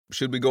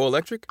Should we go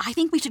electric? I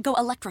think we should go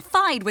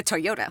electrified with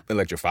Toyota.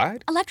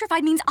 Electrified?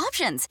 Electrified means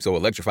options. So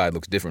electrified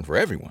looks different for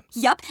everyone.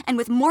 Yup, and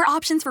with more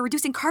options for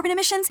reducing carbon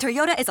emissions,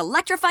 Toyota is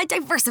electrified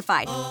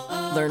diversified.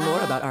 Learn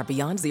more about our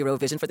Beyond Zero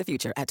vision for the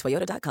future at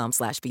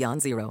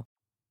toyota.com/Beyond Zero.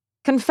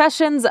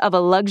 Confessions of a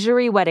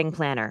Luxury Wedding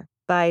Planner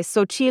by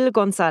Xochitl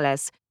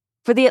Gonzalez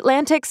for The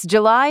Atlantic's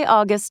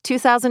July-August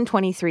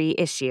 2023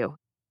 issue.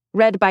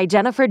 Read by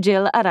Jennifer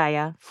Jill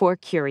Araya for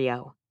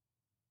Curio.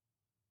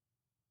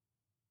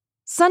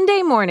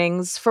 Sunday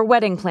mornings for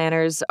wedding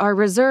planners are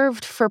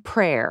reserved for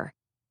prayer.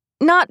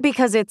 Not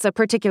because it's a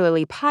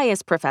particularly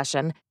pious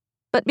profession,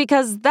 but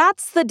because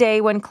that's the day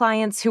when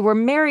clients who were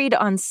married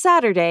on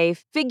Saturday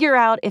figure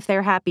out if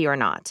they're happy or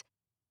not.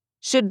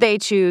 Should they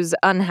choose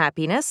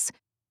unhappiness,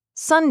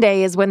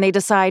 Sunday is when they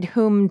decide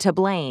whom to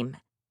blame.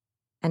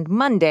 And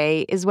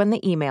Monday is when the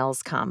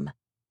emails come.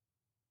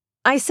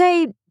 I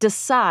say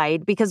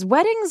decide because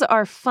weddings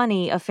are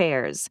funny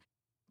affairs.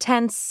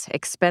 Tense,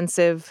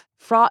 expensive,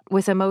 fraught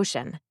with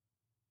emotion.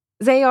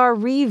 They are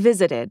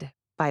revisited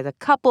by the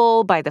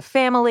couple, by the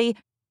family,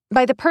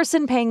 by the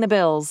person paying the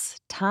bills,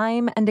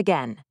 time and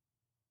again.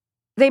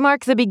 They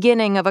mark the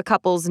beginning of a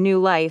couple's new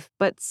life,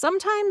 but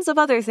sometimes of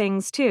other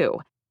things too.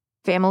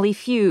 Family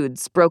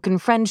feuds, broken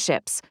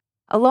friendships,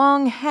 a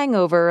long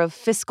hangover of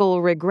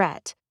fiscal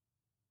regret.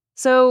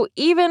 So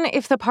even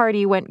if the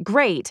party went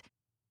great,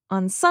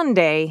 on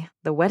Sunday,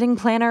 the wedding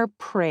planner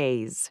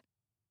prays.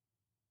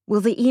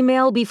 Will the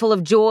email be full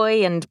of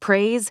joy and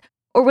praise,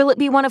 or will it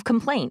be one of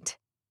complaint?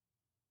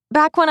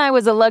 Back when I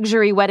was a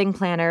luxury wedding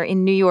planner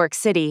in New York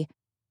City,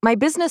 my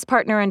business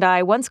partner and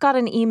I once got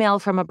an email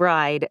from a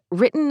bride,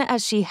 written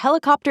as she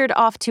helicoptered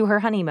off to her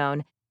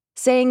honeymoon,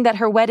 saying that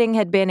her wedding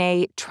had been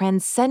a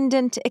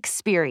transcendent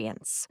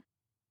experience.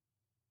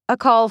 A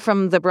call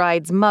from the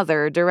bride's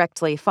mother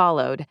directly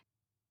followed.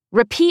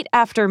 "Repeat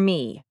after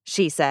me,"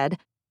 she said.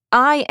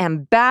 "I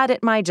am bad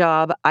at my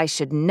job. I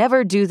should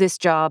never do this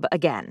job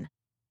again."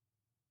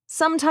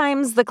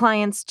 Sometimes the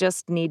clients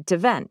just need to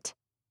vent.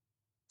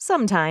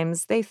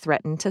 Sometimes they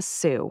threaten to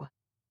sue.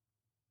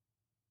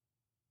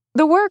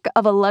 The work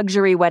of a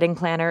luxury wedding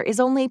planner is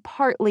only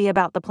partly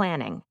about the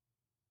planning.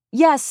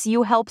 Yes,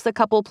 you help the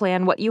couple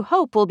plan what you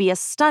hope will be a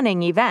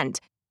stunning event,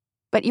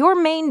 but your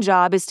main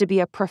job is to be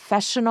a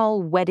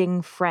professional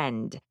wedding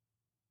friend.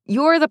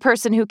 You're the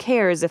person who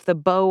cares if the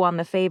bow on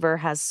the favor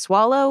has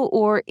swallow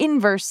or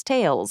inverse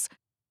tails,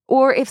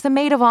 or if the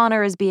maid of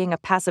honor is being a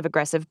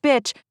passive-aggressive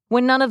bitch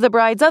when none of the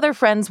bride's other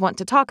friends want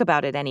to talk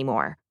about it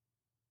anymore.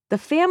 The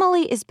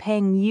family is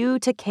paying you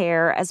to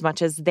care as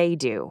much as they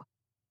do.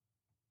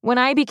 When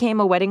I became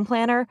a wedding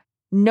planner,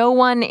 no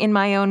one in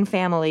my own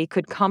family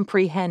could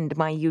comprehend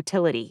my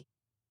utility.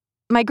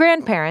 My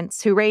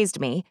grandparents, who raised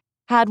me,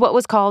 had what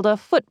was called a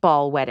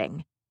football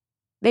wedding.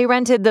 They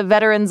rented the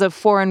Veterans of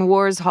Foreign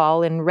Wars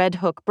Hall in Red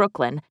Hook,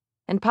 Brooklyn,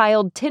 and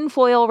piled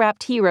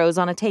tinfoil-wrapped heroes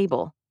on a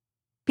table.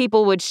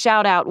 People would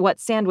shout out what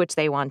sandwich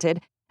they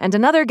wanted, and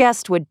another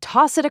guest would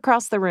toss it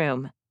across the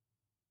room.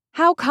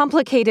 How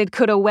complicated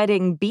could a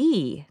wedding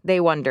be, they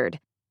wondered.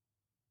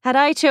 Had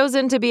I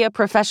chosen to be a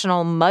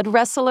professional mud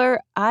wrestler,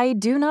 I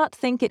do not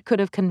think it could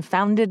have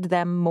confounded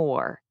them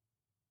more.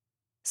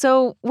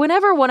 So,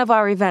 whenever one of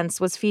our events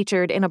was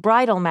featured in a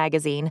bridal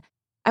magazine,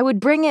 I would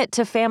bring it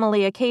to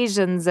family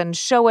occasions and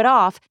show it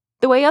off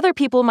the way other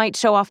people might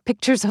show off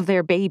pictures of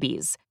their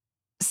babies.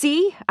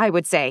 "See," I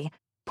would say,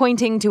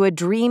 pointing to a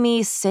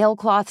dreamy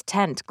sailcloth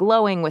tent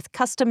glowing with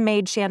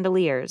custom-made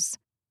chandeliers.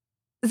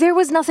 "There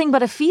was nothing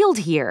but a field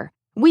here.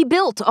 We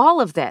built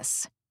all of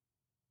this."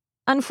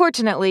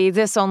 Unfortunately,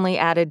 this only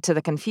added to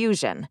the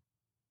confusion.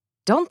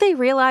 Don't they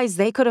realize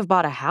they could have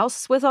bought a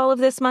house with all of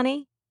this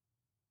money?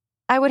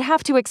 I would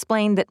have to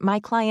explain that my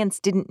clients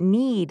didn't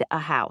need a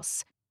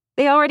house.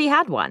 They already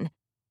had one.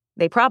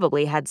 They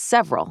probably had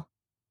several.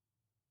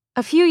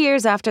 A few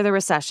years after the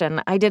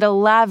recession, I did a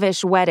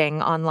lavish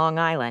wedding on Long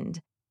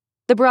Island.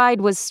 The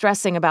bride was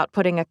stressing about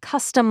putting a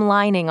custom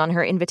lining on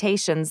her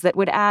invitations that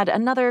would add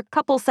another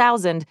couple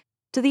thousand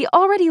to the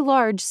already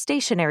large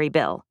stationery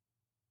bill.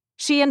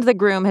 She and the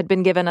groom had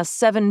been given a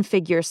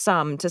 7-figure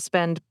sum to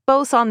spend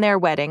both on their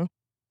wedding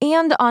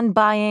and on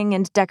buying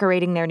and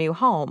decorating their new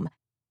home,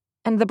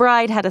 and the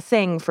bride had a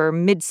thing for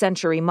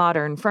mid-century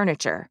modern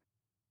furniture.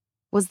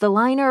 Was the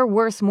liner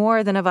worth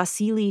more than a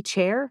Vasily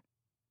chair?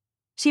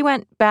 She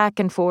went back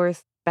and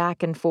forth,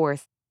 back and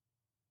forth.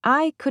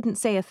 I couldn't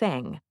say a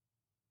thing.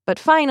 But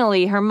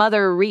finally, her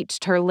mother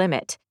reached her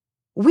limit.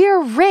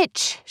 "We're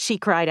rich," she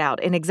cried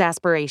out in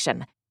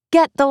exasperation.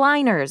 "Get the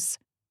liners."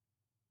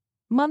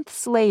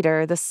 Months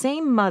later, the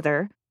same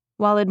mother,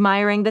 while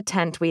admiring the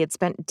tent we had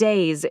spent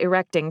days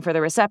erecting for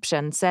the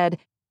reception, said,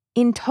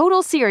 in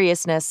total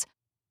seriousness,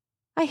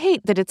 "I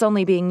hate that it's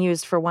only being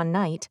used for one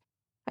night.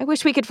 I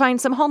wish we could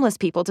find some homeless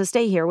people to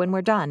stay here when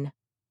we're done."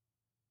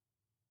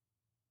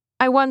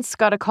 I once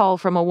got a call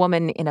from a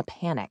woman in a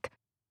panic.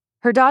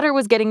 Her daughter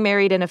was getting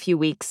married in a few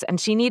weeks, and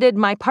she needed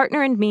my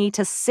partner and me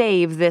to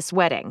save this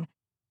wedding.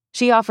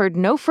 She offered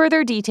no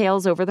further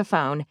details over the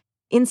phone,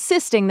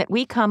 insisting that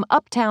we come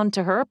uptown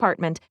to her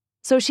apartment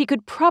so she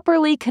could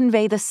properly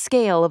convey the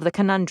scale of the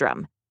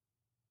conundrum.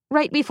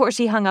 Right before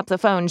she hung up the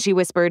phone, she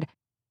whispered,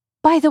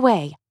 "By the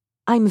way,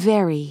 I'm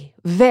very,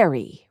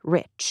 very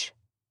rich."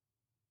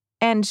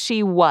 And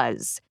she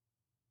was.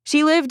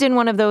 She lived in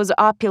one of those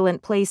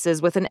opulent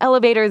places with an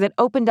elevator that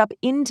opened up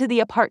into the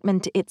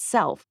apartment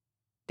itself,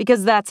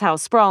 because that's how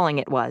sprawling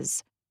it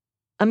was.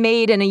 A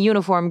maid in a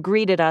uniform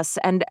greeted us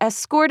and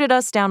escorted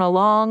us down a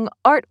long,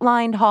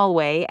 art-lined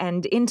hallway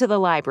and into the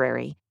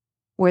library,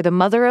 where the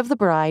mother of the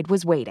bride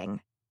was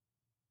waiting.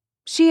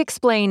 She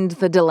explained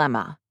the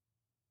dilemma.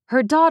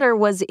 Her daughter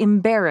was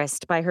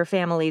embarrassed by her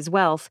family's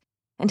wealth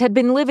and had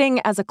been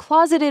living as a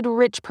closeted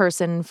rich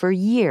person for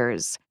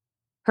years.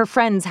 Her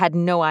friends had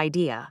no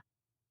idea.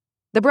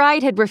 The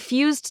bride had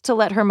refused to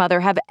let her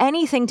mother have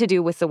anything to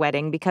do with the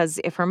wedding because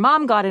if her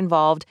mom got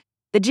involved,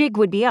 the jig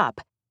would be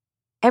up.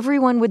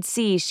 Everyone would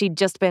see she'd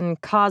just been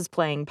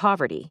cosplaying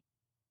poverty.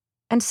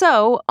 And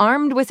so,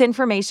 armed with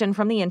information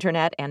from the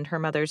internet and her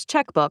mother's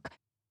checkbook,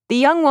 the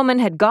young woman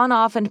had gone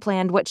off and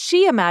planned what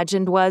she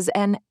imagined was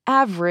an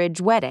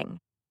average wedding.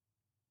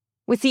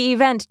 With the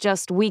event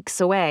just weeks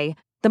away,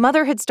 the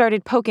mother had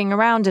started poking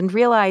around and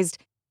realized,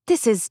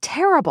 this is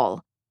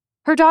terrible.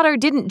 Her daughter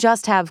didn't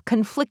just have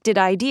conflicted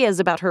ideas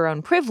about her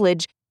own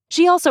privilege,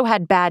 she also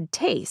had bad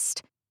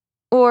taste.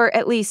 Or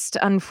at least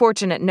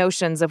unfortunate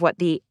notions of what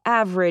the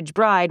average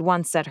bride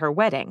wants at her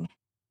wedding.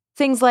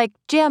 Things like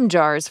jam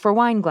jars for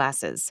wine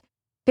glasses,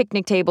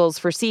 picnic tables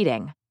for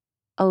seating,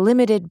 a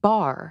limited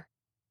bar.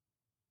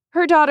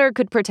 Her daughter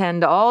could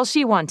pretend all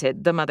she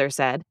wanted, the mother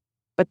said,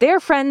 but their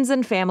friends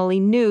and family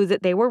knew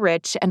that they were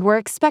rich and were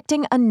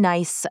expecting a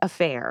nice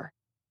affair.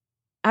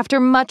 After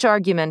much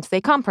argument,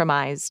 they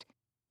compromised.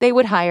 They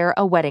would hire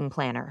a wedding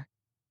planner.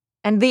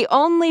 And the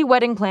only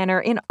wedding planner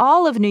in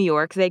all of New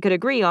York they could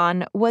agree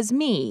on was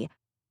me.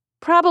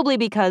 Probably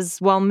because,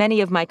 while many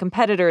of my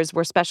competitors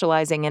were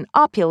specializing in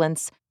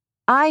opulence,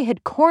 I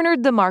had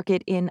cornered the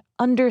market in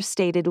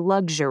understated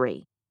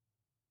luxury.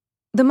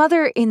 The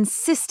mother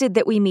insisted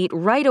that we meet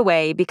right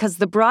away because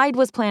the bride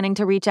was planning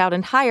to reach out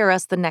and hire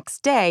us the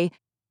next day,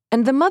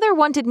 and the mother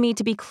wanted me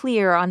to be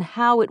clear on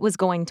how it was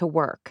going to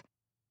work.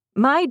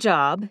 My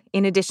job,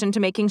 in addition to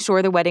making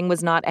sure the wedding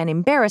was not an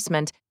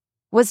embarrassment,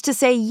 was to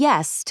say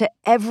yes to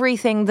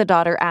everything the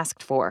daughter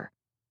asked for.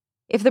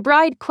 If the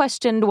bride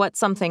questioned what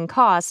something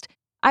cost,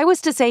 I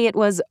was to say it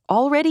was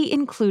already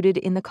included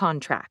in the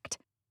contract.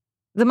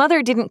 The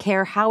mother didn't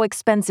care how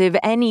expensive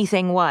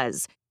anything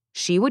was.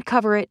 She would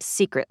cover it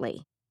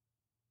secretly.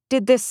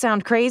 Did this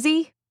sound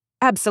crazy?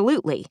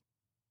 Absolutely.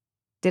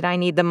 Did I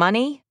need the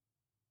money?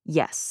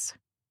 Yes.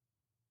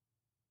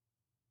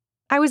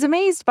 I was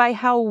amazed by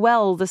how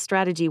well the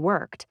strategy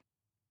worked.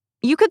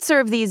 You could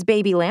serve these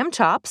baby lamb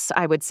chops,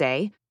 I would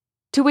say,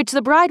 to which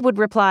the bride would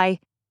reply,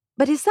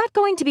 "But is that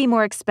going to be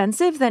more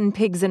expensive than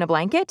pigs in a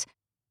blanket?"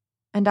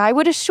 And I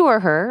would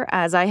assure her,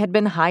 as I had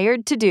been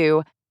hired to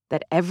do,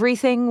 that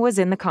everything was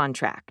in the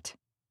contract.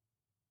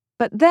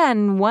 But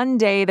then, one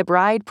day, the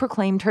bride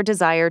proclaimed her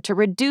desire to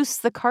reduce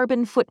the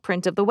carbon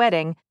footprint of the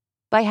wedding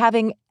by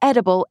having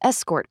edible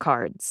escort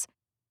cards.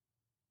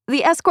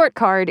 The escort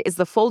card is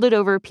the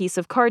folded-over piece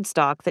of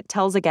cardstock that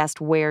tells a guest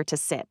where to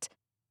sit.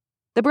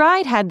 The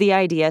bride had the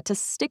idea to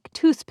stick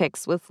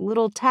toothpicks with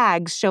little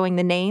tags showing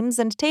the names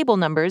and table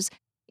numbers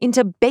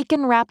into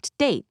bacon-wrapped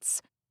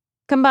dates,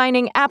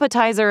 combining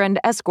appetizer and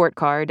escort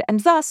card and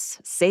thus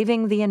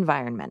saving the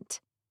environment.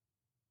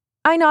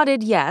 I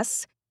nodded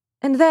yes,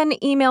 and then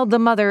emailed the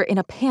mother in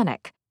a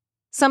panic,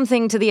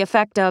 something to the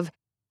effect of,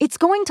 "It's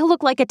going to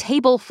look like a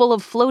table full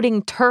of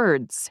floating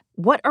turds.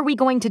 What are we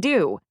going to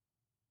do?"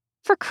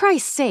 "For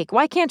Christ's sake,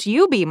 why can't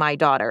you be my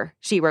daughter?"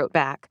 she wrote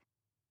back.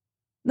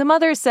 The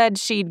mother said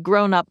she'd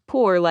grown up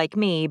poor like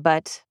me,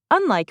 but,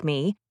 unlike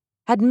me,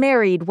 had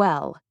married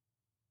well.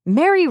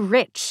 "Marry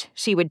rich,"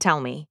 she would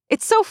tell me.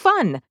 "It's so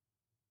fun."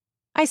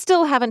 I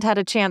still haven't had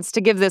a chance to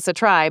give this a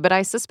try, but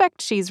I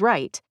suspect she's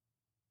right.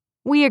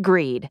 We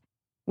agreed.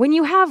 When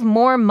you have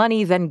more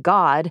money than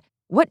God,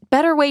 what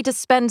better way to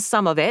spend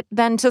some of it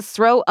than to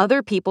throw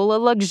other people a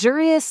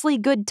luxuriously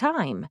good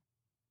time?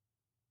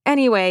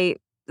 Anyway,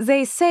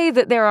 they say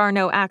that there are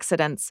no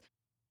accidents,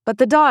 but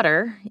the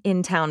daughter,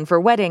 in town for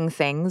wedding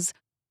things,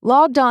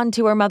 logged on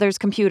to her mother's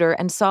computer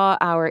and saw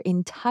our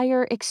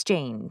entire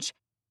exchange.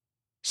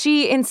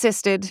 She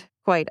insisted,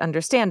 quite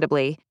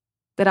understandably,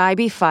 that I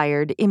be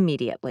fired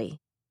immediately.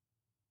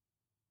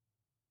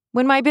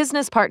 When my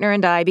business partner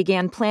and I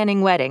began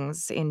planning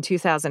weddings in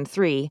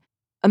 2003,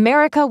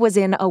 America was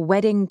in a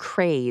wedding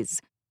craze,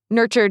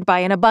 nurtured by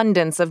an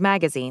abundance of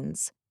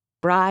magazines.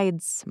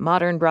 Brides,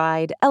 Modern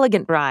Bride,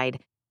 Elegant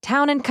Bride,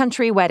 town and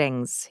country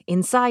weddings,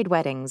 inside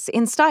weddings,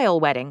 in-style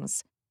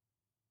weddings.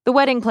 The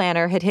Wedding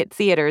Planner had hit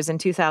theaters in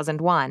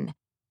 2001.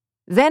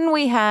 Then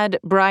we had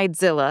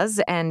Bridezillas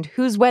and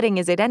Whose Wedding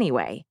Is It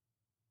Anyway?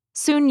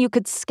 Soon you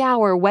could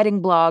scour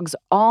wedding blogs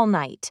all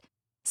night.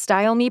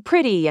 Style Me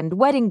Pretty and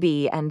Wedding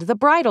Bee and The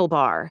Bridal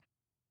Bar.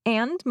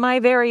 And my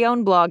very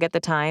own blog at the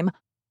time,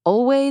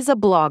 Always a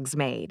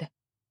Blogsmaid.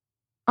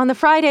 On the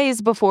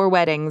Fridays before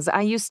weddings,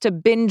 I used to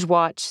binge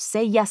watch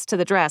Say Yes to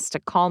the Dress to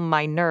calm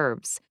my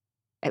nerves.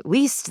 At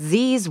least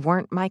these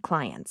weren't my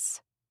clients.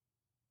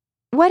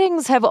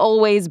 Weddings have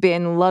always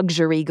been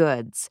luxury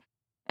goods.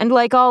 And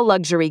like all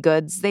luxury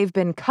goods, they've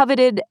been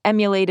coveted,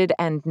 emulated,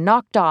 and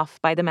knocked off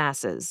by the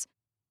masses.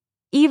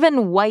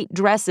 Even white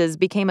dresses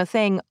became a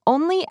thing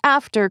only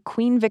after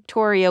Queen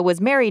Victoria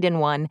was married in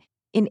one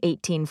in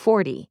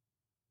 1840.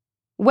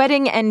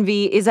 Wedding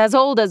envy is as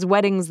old as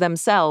weddings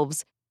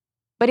themselves,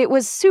 but it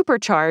was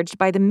supercharged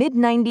by the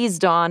mid-90s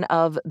dawn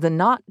of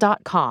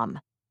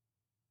theknot.com.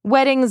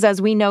 Weddings as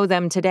we know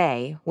them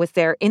today, with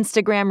their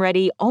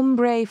Instagram-ready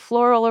ombre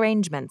floral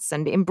arrangements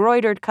and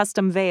embroidered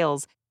custom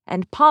veils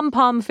and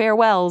pom-pom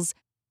farewells,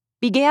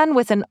 began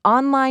with an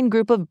online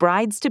group of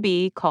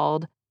brides-to-be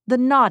called the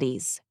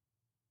Naughties.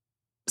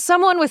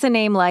 Someone with a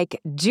name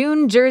like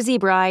June Jersey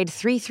Bride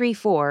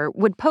 334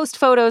 would post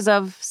photos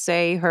of,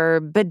 say, her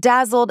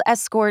bedazzled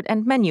escort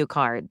and menu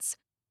cards.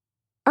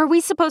 Are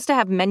we supposed to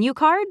have menu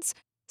cards?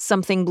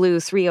 Something Blue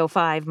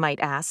 305 might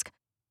ask.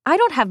 I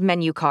don't have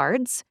menu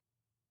cards.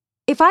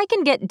 If I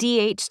can get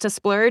DH to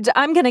splurge,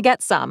 I'm gonna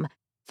get some,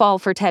 Fall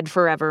for Ted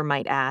Forever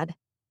might add.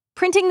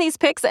 Printing these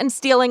pics and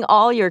stealing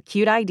all your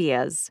cute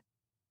ideas.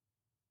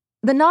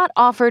 The Knot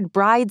offered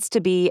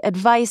brides-to-be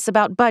advice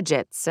about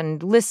budgets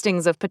and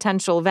listings of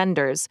potential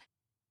vendors,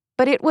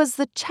 but it was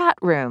the chat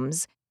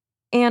rooms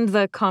and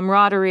the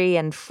camaraderie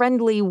and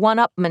friendly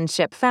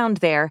one-upmanship found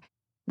there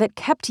that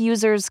kept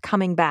users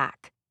coming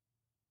back.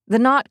 The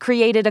Knot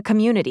created a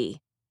community.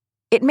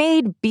 It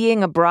made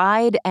being a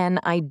bride an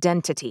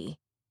identity.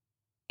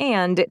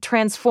 And it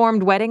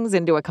transformed weddings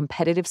into a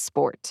competitive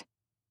sport.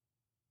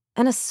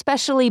 An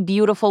especially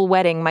beautiful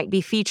wedding might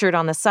be featured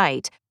on the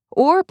site,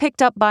 or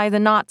picked up by the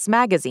Knots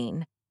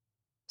magazine.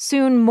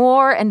 Soon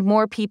more and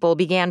more people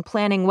began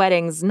planning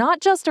weddings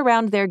not just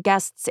around their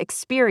guests'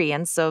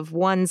 experience of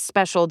one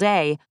special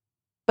day,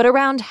 but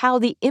around how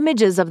the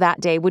images of that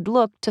day would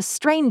look to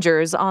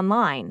strangers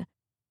online.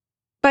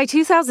 By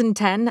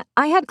 2010,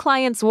 I had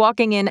clients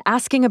walking in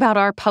asking about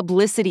our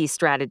publicity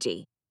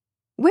strategy.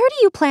 Where do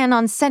you plan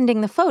on sending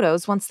the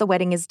photos once the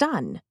wedding is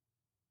done?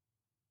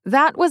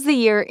 That was the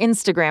year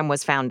Instagram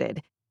was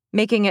founded,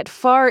 making it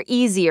far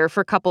easier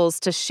for couples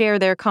to share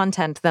their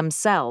content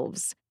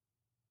themselves.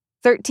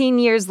 13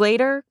 years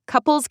later,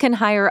 couples can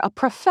hire a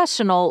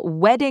professional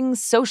wedding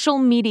social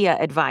media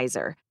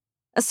advisor,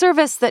 a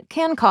service that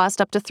can cost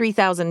up to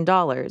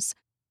 $3,000.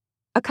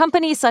 A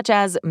company such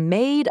as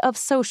Made of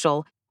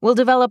Social will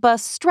develop a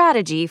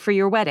strategy for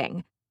your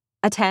wedding,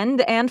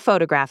 attend and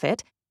photograph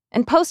it,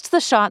 and post the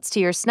shots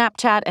to your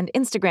Snapchat and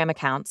Instagram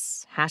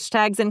accounts,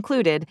 hashtags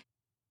included,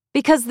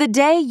 because the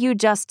day you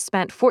just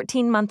spent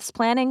 14 months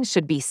planning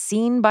should be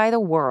seen by the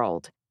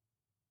world.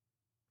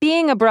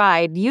 Being a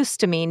bride used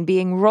to mean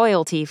being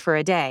royalty for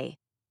a day.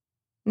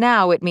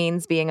 Now it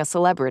means being a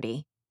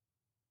celebrity.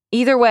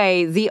 Either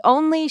way, the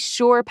only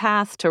sure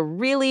path to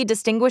really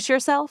distinguish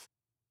yourself,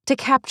 to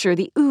capture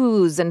the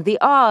oohs and the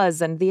ahs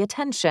and the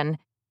attention,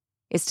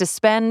 is to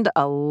spend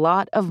a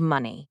lot of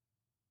money.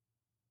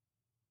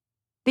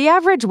 The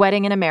average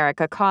wedding in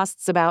America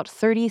costs about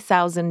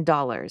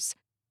 $30,000.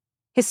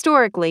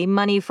 Historically,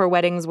 money for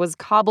weddings was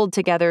cobbled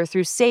together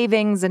through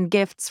savings and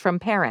gifts from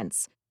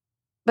parents.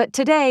 But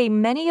today,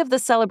 many of the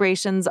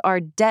celebrations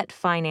are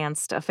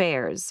debt-financed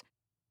affairs.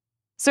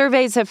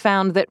 Surveys have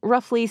found that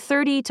roughly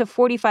 30 to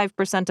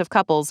 45% of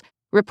couples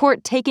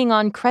report taking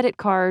on credit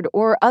card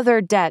or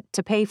other debt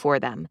to pay for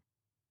them.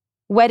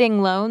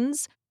 Wedding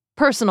loans,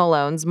 personal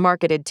loans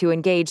marketed to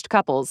engaged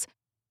couples,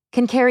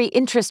 can carry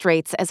interest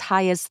rates as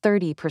high as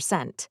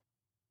 30%.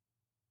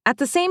 At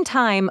the same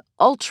time,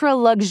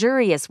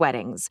 ultra-luxurious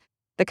weddings,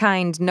 the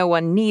kind no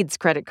one needs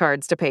credit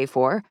cards to pay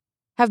for,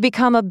 have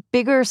become a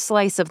bigger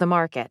slice of the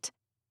market.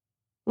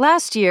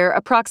 Last year,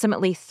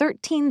 approximately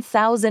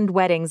 13,000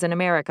 weddings in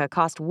America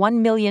cost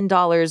 $1 million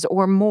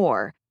or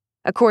more,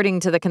 according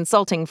to the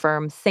consulting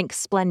firm Think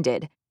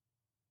Splendid,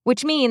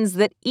 which means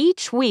that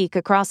each week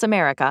across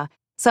America,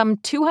 some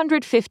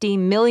 250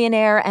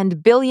 millionaire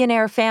and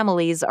billionaire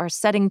families are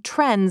setting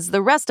trends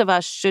the rest of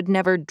us should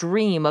never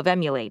dream of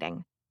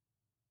emulating.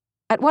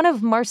 At one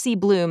of Marcy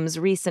Bloom's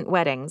recent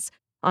weddings,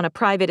 on a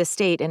private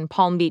estate in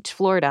Palm Beach,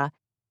 Florida,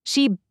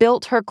 she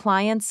built her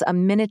clients a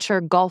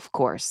miniature golf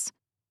course.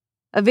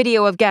 A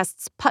video of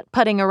guests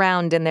putt-putting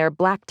around in their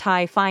black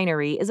tie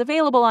finery is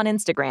available on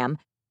Instagram,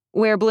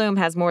 where Bloom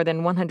has more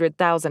than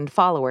 100,000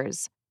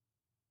 followers.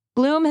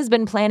 Bloom has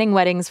been planning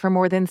weddings for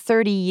more than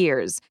 30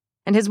 years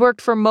and has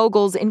worked for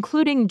moguls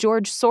including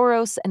George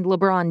Soros and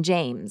LeBron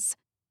James.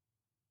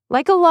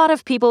 Like a lot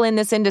of people in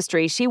this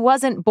industry, she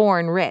wasn't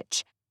born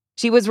rich.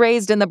 She was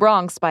raised in the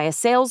Bronx by a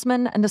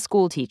salesman and a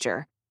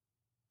schoolteacher.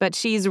 But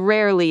she's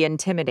rarely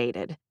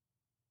intimidated.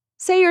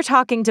 Say you're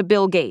talking to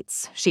Bill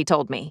Gates, she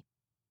told me.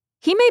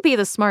 He may be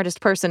the smartest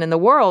person in the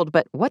world,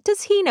 but what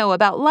does he know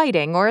about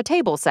lighting or a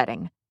table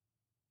setting?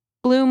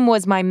 Bloom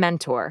was my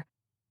mentor.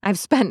 I've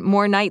spent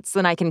more nights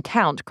than I can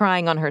count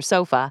crying on her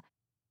sofa,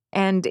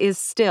 and is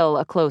still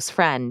a close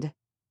friend.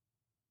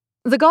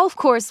 The golf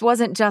course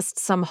wasn't just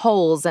some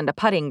holes and a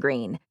putting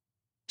green.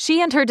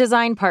 She and her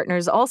design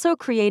partners also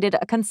created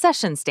a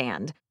concession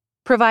stand,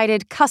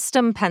 provided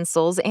custom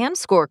pencils and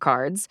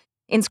scorecards,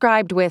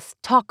 inscribed with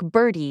 "Talk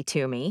Birdie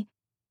to Me,"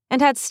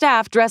 and had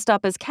staff dressed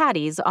up as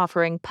caddies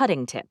offering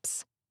putting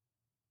tips.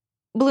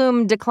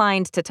 Bloom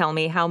declined to tell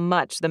me how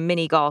much the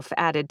mini golf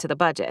added to the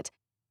budget,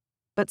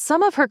 but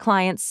some of her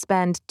clients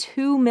spend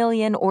 $2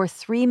 million or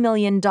 $3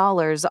 million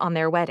on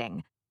their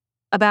wedding,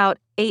 about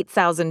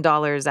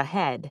 $8,000 a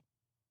head.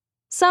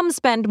 Some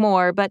spend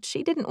more, but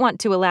she didn't want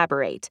to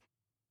elaborate.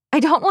 "I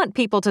don't want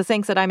people to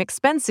think that I'm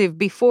expensive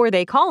before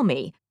they call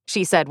me,"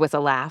 she said with a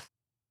laugh.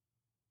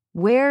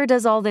 Where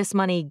does all this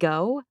money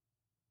go?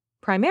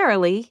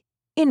 Primarily,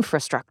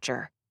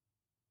 infrastructure.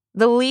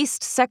 The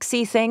least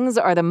sexy things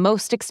are the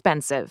most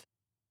expensive.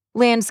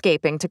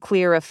 Landscaping to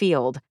clear a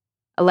field,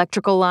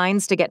 electrical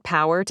lines to get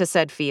power to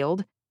said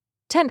field,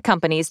 tent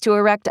companies to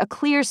erect a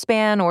clear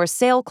span or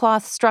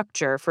sailcloth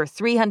structure for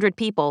 300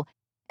 people,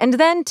 and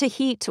then to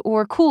heat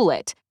or cool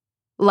it,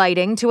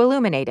 lighting to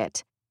illuminate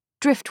it,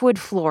 driftwood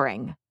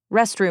flooring,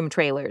 restroom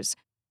trailers,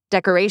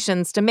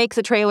 decorations to make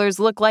the trailers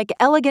look like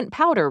elegant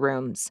powder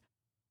rooms,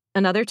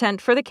 another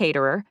tent for the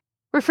caterer,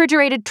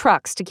 refrigerated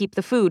trucks to keep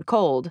the food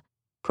cold,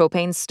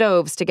 propane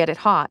stoves to get it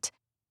hot,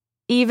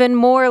 even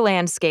more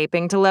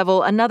landscaping to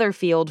level another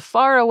field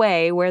far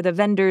away where the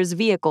vendors'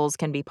 vehicles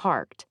can be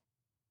parked.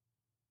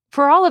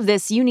 For all of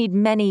this, you need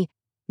many,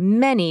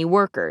 many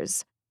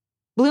workers.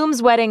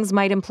 Bloom's weddings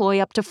might employ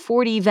up to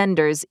 40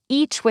 vendors,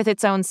 each with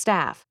its own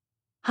staff,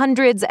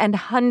 hundreds and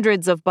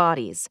hundreds of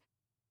bodies,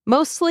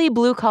 mostly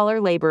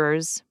blue-collar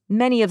laborers,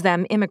 many of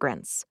them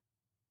immigrants.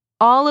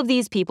 All of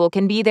these people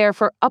can be there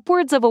for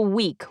upwards of a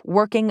week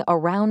working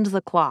around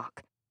the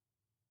clock.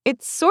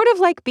 It's sort of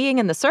like being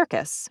in the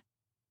circus.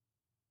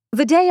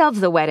 The day of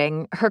the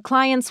wedding, her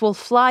clients will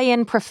fly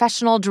in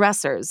professional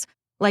dressers,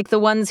 like the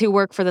ones who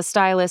work for the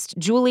stylist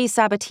Julie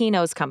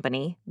Sabatino's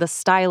company, The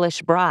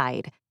Stylish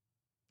Bride.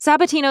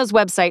 Sabatino's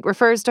website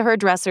refers to her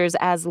dressers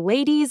as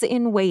ladies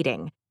in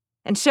waiting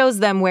and shows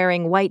them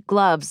wearing white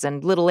gloves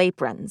and little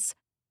aprons.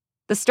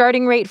 The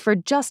starting rate for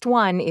just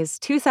one is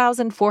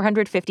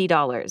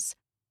 $2,450.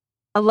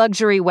 A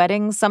luxury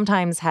wedding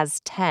sometimes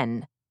has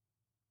 10.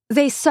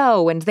 They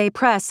sew and they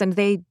press and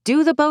they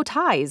do the bow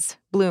ties,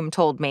 Bloom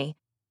told me.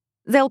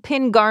 They'll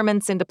pin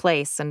garments into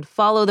place and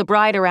follow the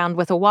bride around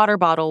with a water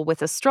bottle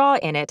with a straw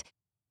in it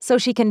so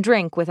she can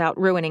drink without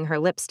ruining her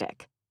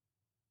lipstick.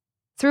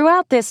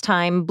 Throughout this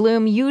time,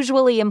 Bloom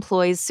usually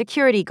employs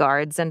security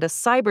guards and a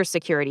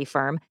cybersecurity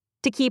firm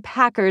to keep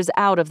hackers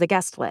out of the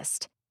guest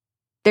list.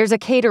 There's a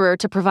caterer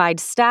to provide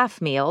staff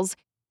meals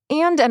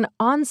and an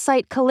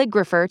on-site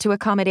calligrapher to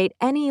accommodate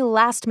any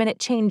last-minute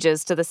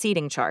changes to the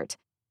seating chart.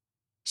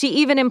 She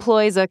even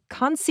employs a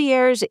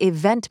concierge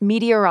event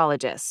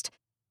meteorologist,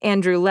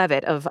 Andrew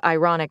Levitt of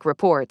Ironic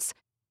Reports,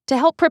 to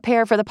help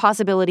prepare for the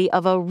possibility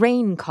of a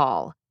rain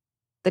call,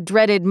 the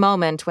dreaded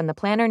moment when the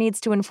planner needs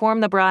to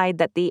inform the bride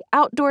that the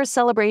outdoor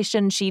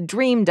celebration she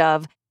dreamed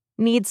of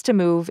needs to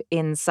move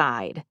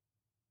inside.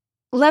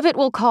 Levitt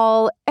will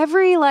call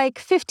every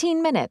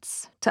 15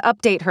 minutes to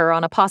update her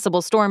on a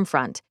possible storm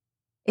front.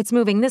 It's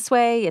moving this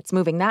way, it's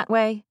moving that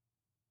way.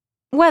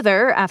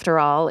 Weather, after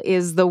all,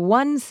 is the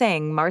one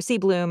thing Marcy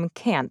Bloom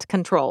can't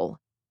control.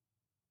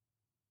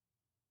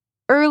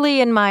 Early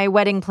in my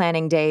wedding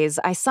planning days,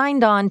 I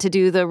signed on to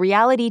do the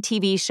reality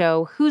TV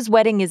show Whose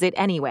Wedding Is It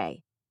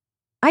Anyway?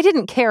 I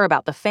didn't care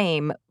about the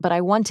fame, but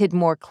I wanted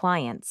more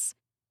clients.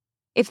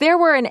 If there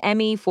were an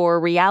Emmy for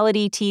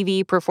reality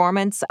TV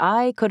performance,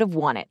 I could have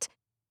won it.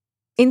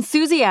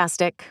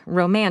 Enthusiastic,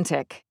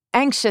 romantic,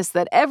 anxious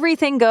that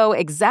everything go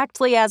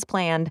exactly as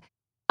planned,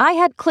 I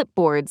had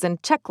clipboards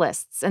and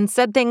checklists and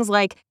said things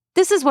like,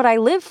 "This is what I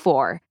live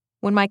for,"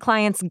 when my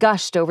clients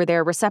gushed over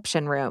their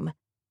reception room.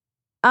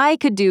 I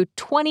could do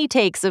 20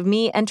 takes of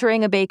me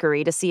entering a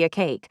bakery to see a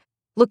cake,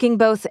 looking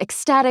both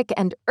ecstatic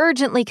and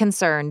urgently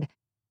concerned,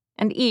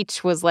 and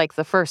each was like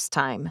the first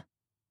time.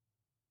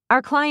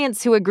 Our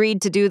clients who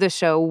agreed to do the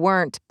show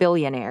weren't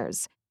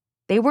billionaires.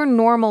 They were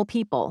normal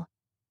people.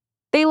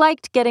 They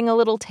liked getting a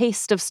little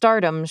taste of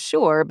stardom,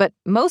 sure, but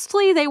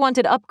mostly they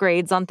wanted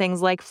upgrades on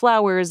things like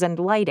flowers and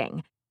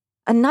lighting.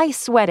 A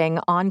nice wedding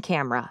on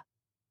camera.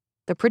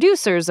 The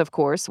producers, of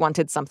course,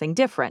 wanted something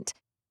different.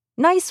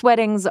 Nice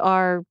weddings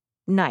are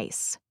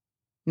nice.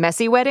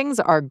 Messy weddings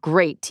are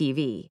great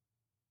TV.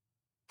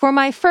 For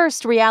my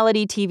first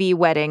reality TV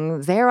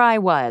wedding, there I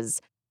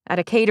was, at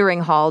a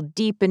catering hall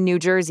deep in New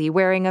Jersey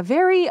wearing a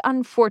very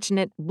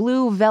unfortunate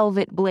blue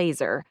velvet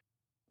blazer,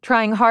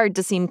 trying hard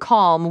to seem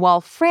calm while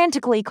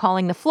frantically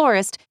calling the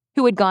florist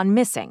who had gone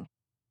missing.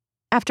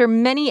 After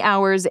many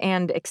hours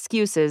and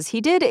excuses, he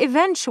did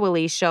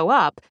eventually show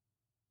up,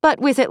 but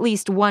with at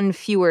least one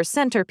fewer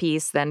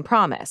centerpiece than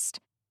promised.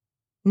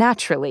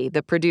 Naturally,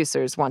 the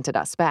producers wanted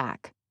us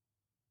back.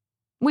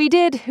 We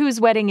did Whose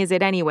Wedding Is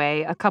It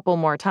Anyway a couple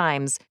more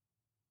times,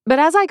 but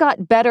as I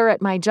got better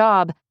at my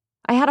job,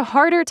 I had a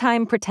harder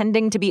time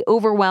pretending to be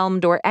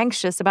overwhelmed or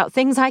anxious about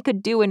things I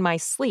could do in my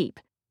sleep.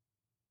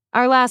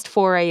 Our last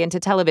foray into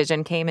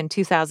television came in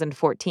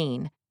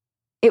 2014.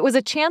 It was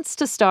a chance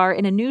to star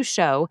in a new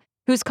show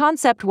whose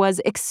concept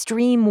was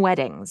extreme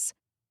weddings.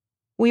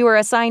 We were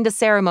assigned a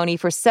ceremony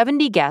for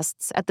 70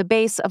 guests at the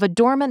base of a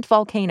dormant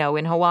volcano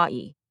in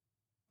Hawaii.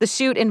 The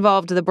shoot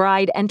involved the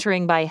bride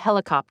entering by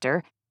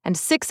helicopter and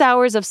 6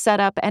 hours of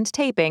setup and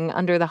taping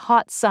under the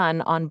hot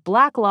sun on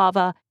black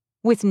lava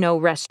with no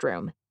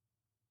restroom.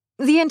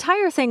 The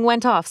entire thing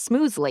went off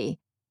smoothly,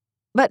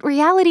 but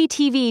reality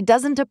TV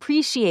doesn't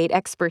appreciate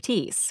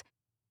expertise.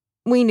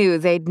 We knew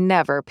they'd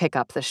never pick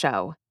up the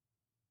show.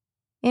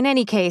 In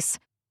any case,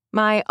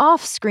 my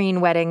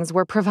off-screen weddings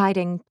were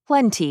providing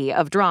plenty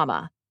of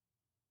drama.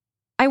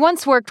 I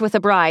once worked with a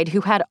bride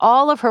who had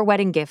all of her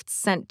wedding gifts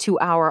sent to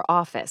our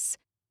office.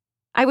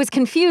 I was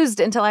confused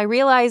until I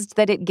realized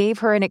that it gave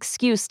her an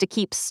excuse to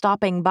keep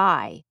stopping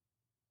by.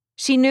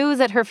 She knew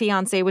that her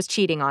fiancé was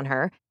cheating on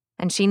her,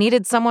 and she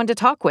needed someone to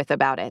talk with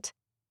about it.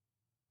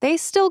 They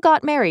still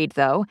got married,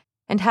 though,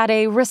 and had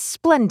a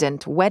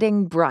resplendent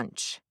wedding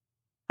brunch.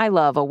 I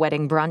love a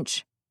wedding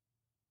brunch.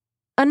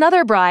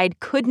 Another bride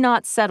could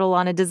not settle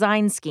on a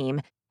design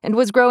scheme and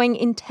was growing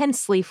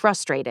intensely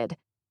frustrated.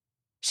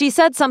 She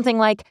said something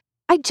like,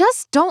 "I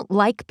just don't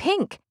like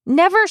pink.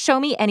 Never show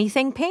me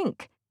anything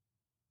pink."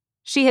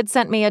 She had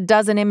sent me a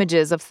dozen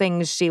images of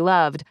things she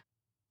loved,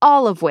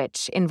 all of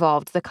which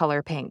involved the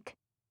color pink.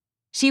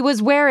 She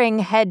was wearing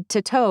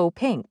head-to-toe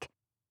pink.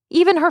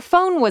 Even her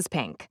phone was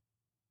pink.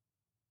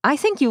 "I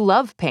think you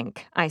love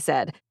pink," I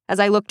said, as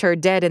I looked her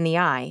dead in the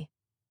eye.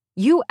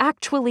 "You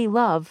actually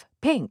love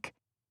pink."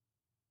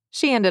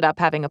 She ended up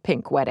having a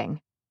pink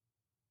wedding.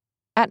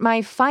 At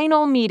my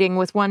final meeting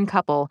with one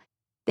couple,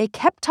 they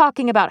kept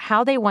talking about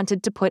how they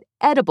wanted to put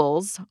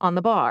edibles on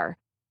the bar.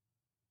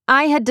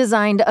 I had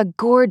designed a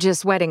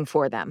gorgeous wedding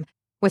for them,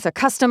 with a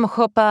custom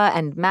chuppah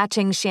and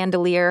matching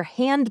chandelier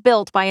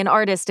hand-built by an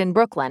artist in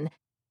Brooklyn,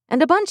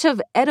 and a bunch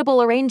of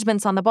edible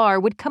arrangements on the bar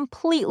would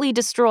completely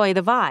destroy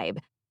the vibe.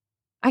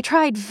 I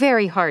tried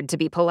very hard to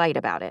be polite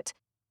about it.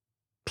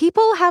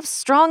 "People have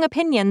strong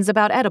opinions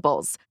about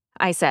edibles,"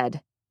 I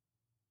said.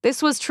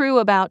 This was true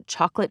about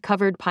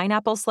chocolate-covered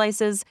pineapple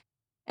slices,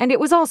 and it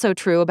was also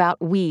true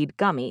about weed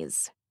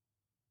gummies.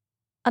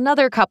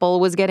 Another couple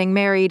was getting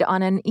married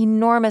on an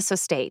enormous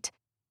estate,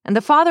 and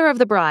the father of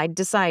the bride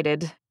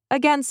decided,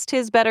 against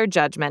his better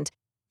judgment,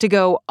 to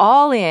go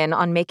all in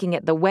on making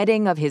it the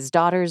wedding of his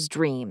daughter's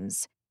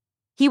dreams.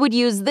 He would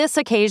use this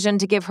occasion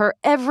to give her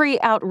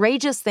every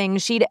outrageous thing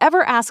she'd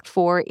ever asked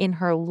for in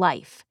her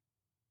life.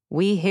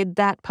 We hid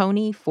that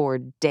pony for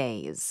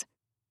days.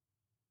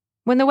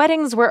 When the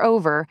weddings were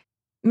over,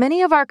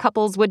 many of our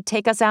couples would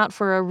take us out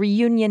for a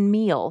reunion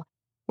meal,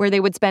 where they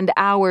would spend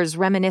hours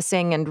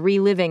reminiscing and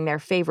reliving their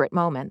favorite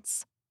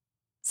moments.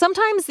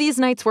 Sometimes these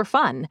nights were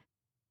fun,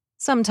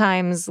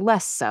 sometimes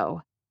less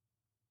so.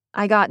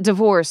 I got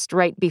divorced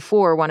right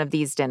before one of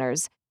these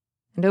dinners,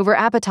 and over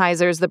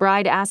appetizers the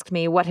bride asked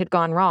me what had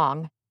gone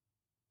wrong.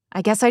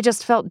 "I guess I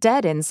just felt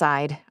dead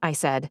inside," I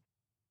said.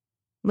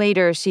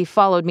 Later, she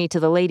followed me to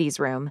the ladies'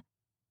 room.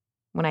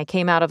 When I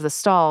came out of the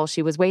stall,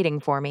 she was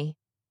waiting for me.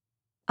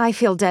 "I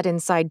feel dead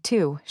inside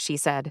too," she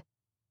said.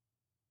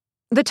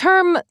 The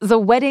term the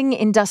wedding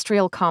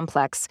industrial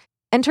complex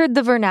entered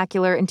the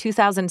vernacular in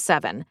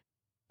 2007,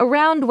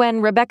 around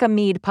when Rebecca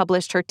Mead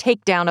published her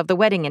takedown of the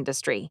wedding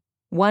industry,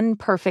 One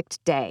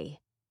Perfect Day.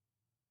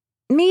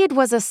 Mead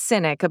was a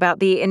cynic about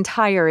the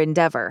entire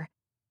endeavor.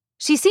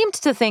 She seemed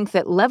to think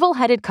that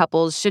level-headed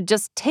couples should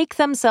just take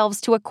themselves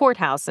to a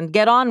courthouse and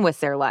get on with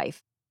their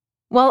life,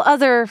 while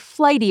other,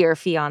 flightier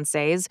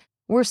fiancés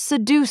were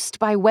seduced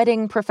by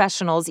wedding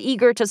professionals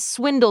eager to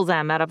swindle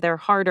them out of their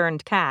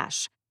hard-earned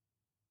cash.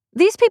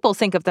 "These people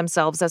think of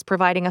themselves as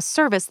providing a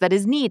service that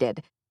is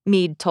needed,"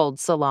 Mead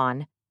told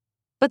Salon.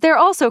 "But they're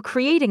also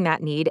creating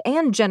that need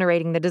and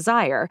generating the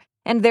desire,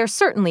 and they're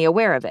certainly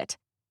aware of it.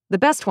 The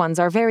best ones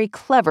are very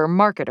clever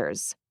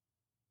marketers."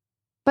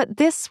 But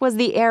this was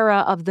the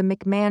era of the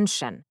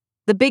McMansion,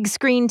 the big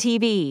screen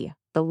TV,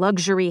 the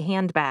luxury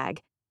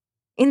handbag.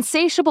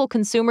 Insatiable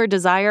consumer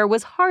desire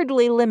was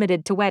hardly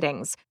limited to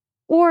weddings,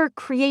 or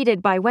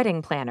created by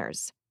wedding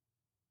planners.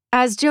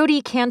 As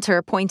Jodi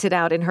Kantor pointed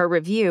out in her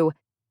review,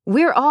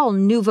 we're all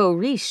nouveau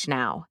riche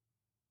now.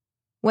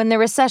 When the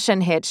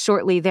recession hit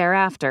shortly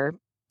thereafter,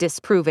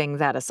 disproving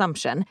that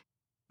assumption,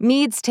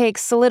 Mead's take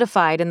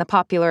solidified in the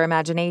popular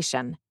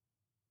imagination.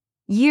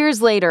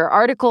 Years later,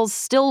 articles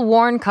still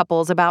warn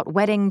couples about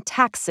wedding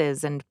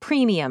taxes and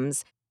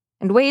premiums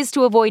and ways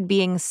to avoid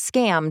being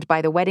scammed by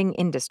the wedding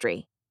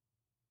industry.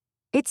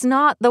 It's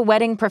not the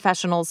wedding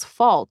professionals'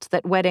 fault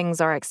that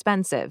weddings are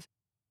expensive.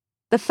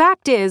 The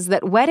fact is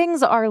that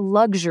weddings are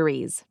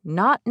luxuries,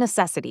 not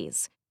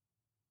necessities.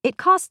 It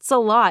costs a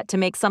lot to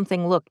make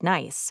something look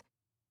nice.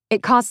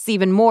 It costs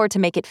even more to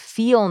make it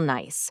feel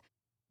nice,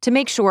 to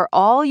make sure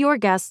all your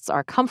guests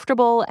are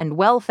comfortable and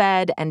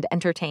well-fed and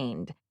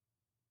entertained.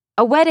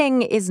 A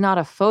wedding is not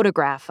a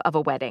photograph of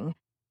a wedding.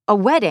 A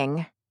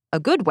wedding, a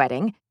good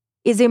wedding,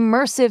 is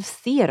immersive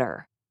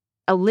theater,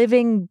 a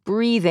living,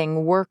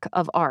 breathing work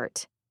of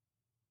art.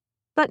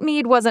 But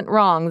Meade wasn't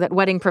wrong that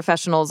wedding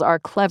professionals are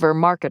clever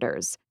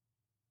marketers.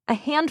 A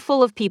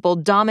handful of people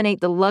dominate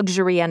the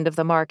luxury end of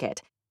the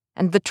market,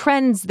 and the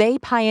trends they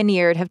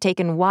pioneered have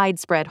taken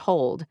widespread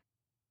hold.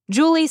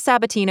 Julie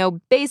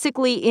Sabatino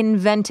basically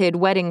invented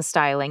wedding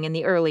styling in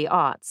the early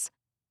aughts.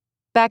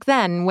 Back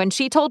then, when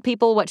she told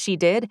people what she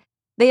did,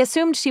 they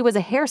assumed she was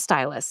a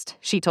hairstylist,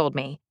 she told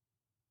me.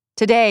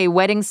 Today,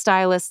 wedding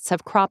stylists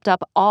have cropped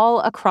up all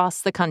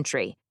across the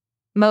country,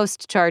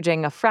 most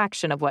charging a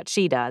fraction of what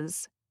she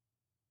does.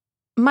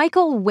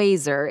 Michael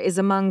Wazer is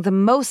among the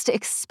most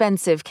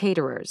expensive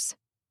caterers.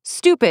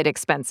 Stupid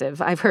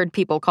expensive, I've heard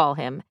people call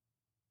him.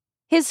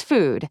 His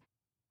food,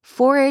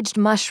 foraged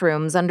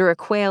mushrooms under a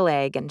quail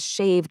egg and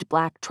shaved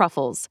black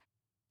truffles,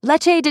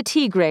 leche de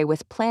tigre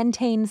with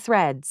plantain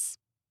threads,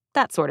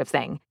 that sort of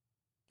thing,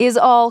 is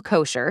all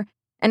kosher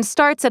and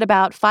starts at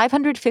about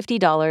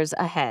 $550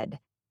 a head.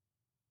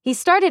 He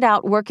started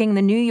out working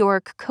the New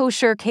York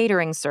kosher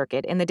catering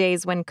circuit in the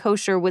days when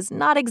kosher was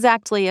not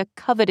exactly a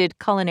coveted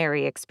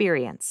culinary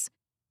experience.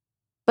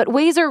 But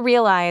Wazer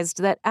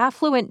realized that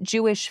affluent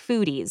Jewish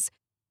foodies,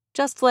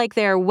 just like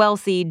their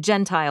wealthy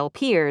Gentile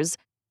peers,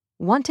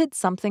 wanted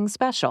something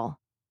special.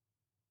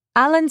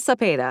 Alan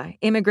Cepeda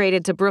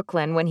immigrated to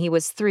Brooklyn when he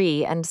was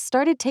 3 and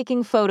started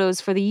taking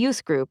photos for the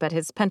youth group at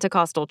his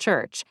Pentecostal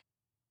church.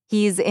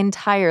 He's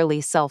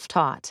entirely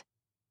self-taught.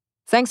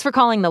 "Thanks for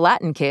calling the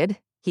Latin kid,"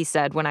 he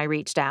said when I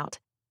reached out.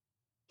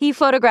 He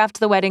photographed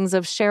the weddings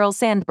of Sheryl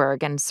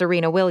Sandberg and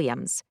Serena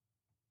Williams.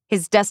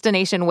 His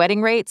destination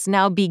wedding rates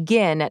now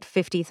begin at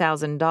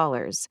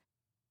 $50,000.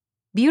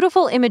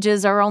 Beautiful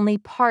images are only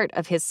part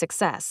of his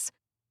success.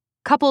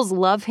 Couples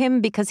love him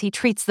because he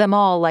treats them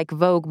all like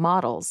Vogue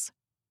models.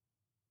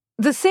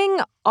 The thing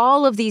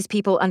all of these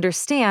people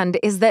understand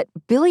is that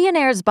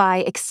billionaires buy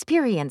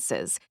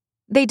experiences.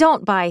 They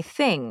don't buy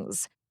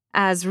things,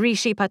 as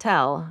Rishi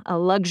Patel, a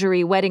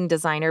luxury wedding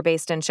designer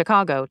based in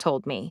Chicago,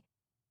 told me.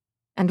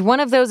 And one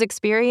of those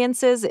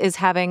experiences is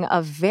having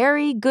a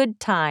very good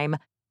time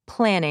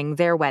planning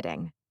their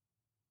wedding.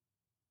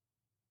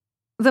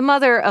 The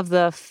mother of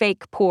the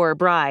fake poor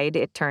bride,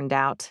 it turned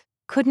out,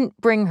 couldn't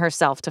bring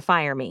herself to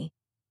fire me.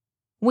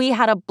 We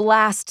had a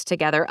blast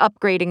together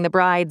upgrading the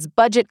bride's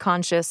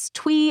budget-conscious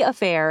twee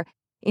affair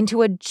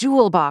into a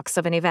jewel box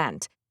of an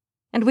event,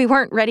 and we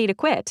weren't ready to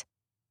quit.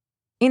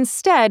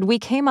 Instead, we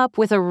came up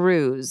with a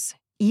ruse,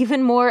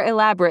 even more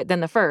elaborate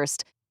than the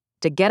first,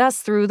 to get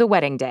us through the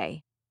wedding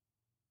day.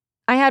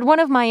 I had one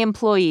of my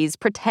employees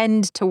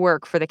pretend to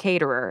work for the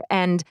caterer,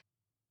 and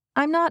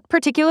I'm not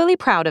particularly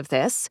proud of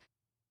this.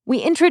 We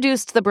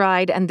introduced the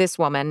bride and this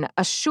woman,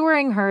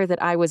 assuring her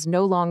that I was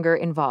no longer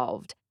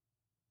involved.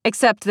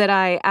 Except that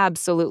I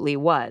absolutely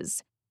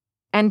was.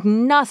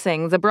 And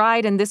nothing the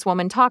bride and this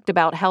woman talked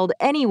about held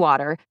any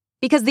water,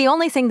 because the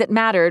only thing that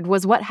mattered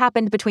was what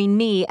happened between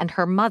me and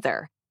her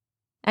mother.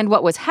 And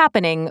what was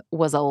happening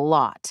was a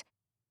lot.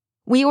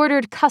 We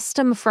ordered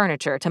custom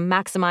furniture to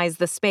maximize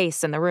the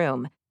space in the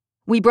room.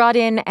 We brought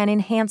in an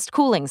enhanced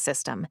cooling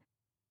system.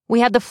 We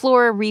had the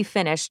floor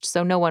refinished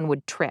so no one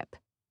would trip.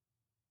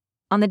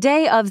 On the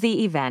day of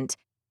the event,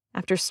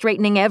 after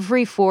straightening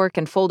every fork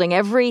and folding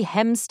every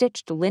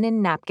hem-stitched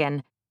linen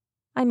napkin,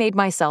 I made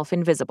myself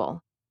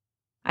invisible.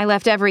 I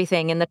left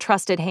everything in the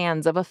trusted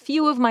hands of a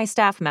few of my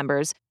staff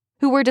members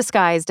who were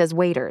disguised as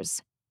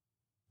waiters.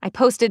 I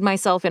posted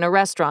myself in a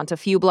restaurant a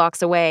few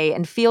blocks away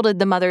and fielded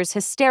the mother's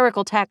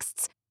hysterical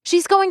texts,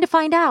 "She's going to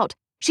find out!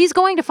 She's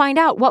going to find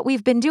out what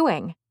we've been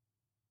doing!"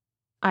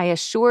 I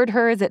assured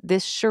her that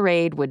this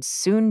charade would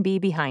soon be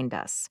behind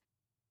us.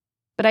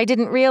 But I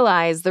didn't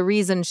realize the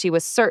reason she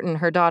was certain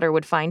her daughter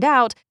would find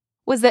out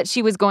was that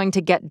she was going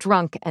to get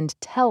drunk and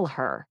tell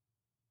her.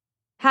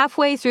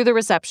 Halfway through the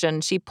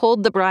reception, she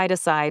pulled the bride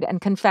aside and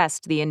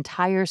confessed the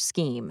entire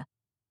scheme.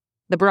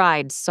 The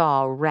bride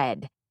saw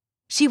red.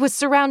 She was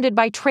surrounded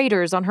by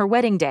traitors on her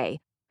wedding day.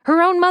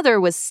 Her own mother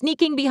was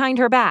sneaking behind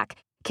her back,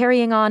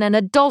 carrying on an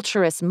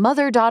adulterous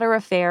mother-daughter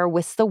affair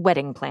with the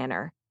wedding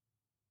planner.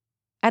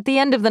 At the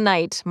end of the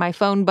night, my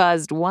phone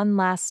buzzed one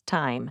last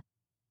time.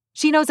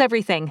 "She knows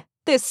everything.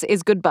 This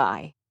is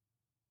goodbye."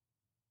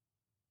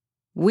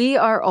 "We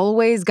are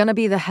always gonna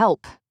be the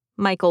help,"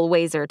 Michael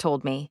Wazer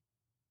told me.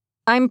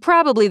 "I'm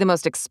probably the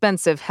most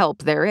expensive help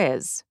there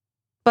is.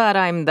 But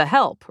I'm the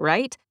help,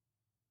 right?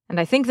 And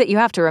I think that you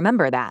have to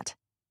remember that."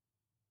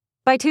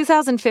 By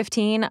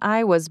 2015,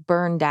 I was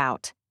burned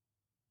out.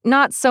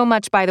 Not so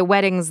much by the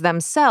weddings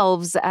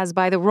themselves as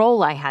by the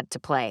role I had to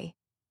play.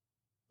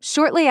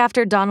 Shortly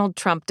after Donald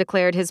Trump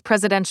declared his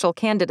presidential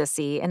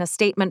candidacy in a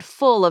statement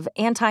full of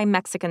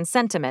anti-Mexican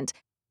sentiment,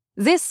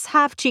 this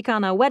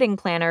half-Chicana wedding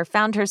planner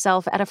found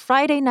herself at a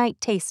Friday night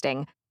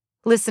tasting,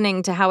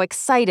 listening to how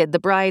excited the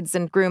brides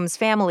and grooms'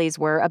 families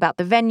were about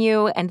the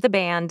venue and the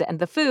band and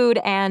the food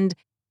and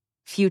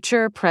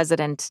future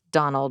President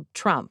Donald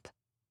Trump.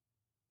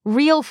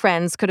 Real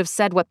friends could have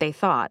said what they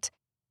thought,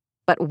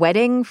 but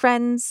wedding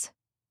friends,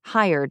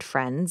 hired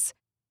friends,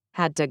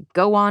 had to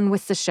go on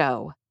with the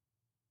show.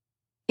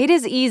 It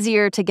is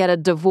easier to get a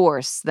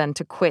divorce than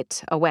to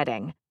quit a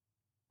wedding.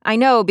 I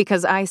know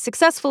because I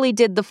successfully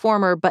did the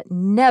former but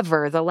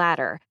never the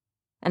latter.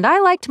 And I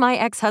liked my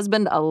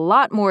ex-husband a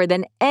lot more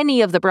than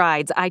any of the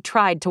brides I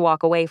tried to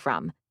walk away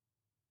from.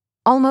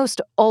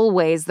 Almost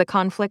always the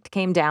conflict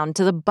came down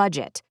to the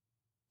budget.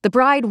 The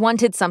bride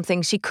wanted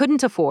something she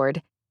couldn't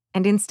afford,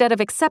 and instead of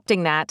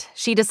accepting that,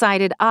 she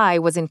decided I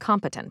was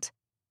incompetent.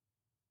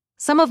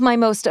 Some of my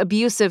most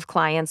abusive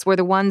clients were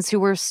the ones who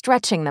were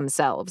stretching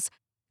themselves,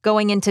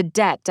 going into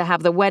debt to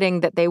have the wedding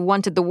that they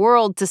wanted the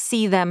world to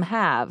see them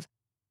have.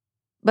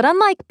 But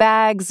unlike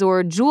bags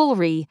or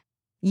jewelry,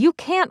 you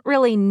can't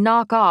really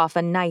knock off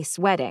a nice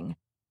wedding.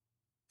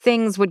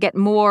 Things would get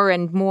more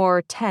and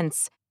more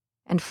tense,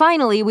 and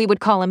finally we would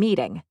call a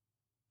meeting.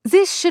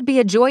 This should be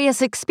a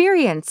joyous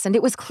experience, and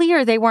it was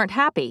clear they weren't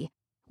happy.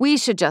 We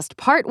should just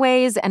part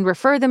ways and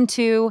refer them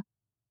to...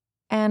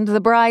 And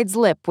the bride's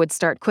lip would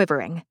start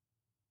quivering.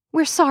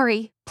 "We're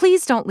sorry.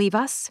 Please don't leave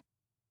us."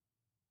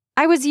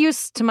 I was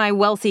used to my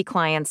wealthy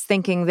clients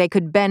thinking they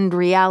could bend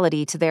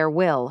reality to their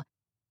will.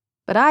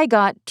 But I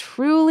got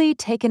truly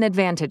taken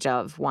advantage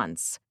of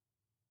once.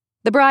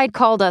 The bride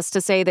called us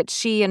to say that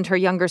she and her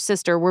younger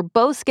sister were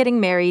both getting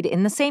married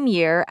in the same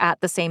year at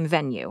the same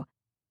venue.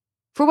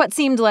 For what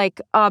seemed like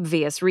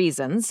obvious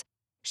reasons,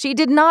 she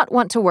did not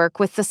want to work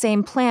with the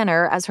same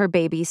planner as her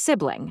baby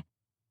sibling.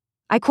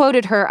 I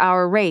quoted her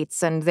our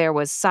rates, and there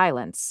was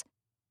silence.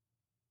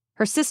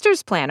 Her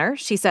sister's planner,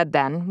 she said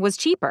then, was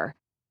cheaper.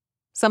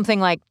 Something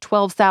like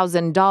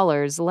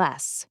 $12,000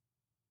 less.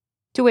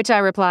 To which I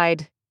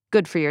replied,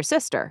 "Good for your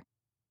sister."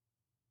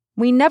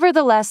 We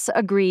nevertheless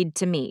agreed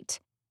to meet.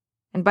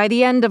 And by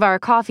the end of our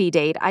coffee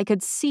date, I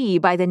could see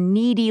by the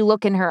needy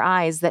look in her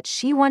eyes that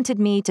she wanted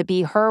me to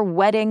be her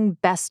wedding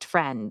best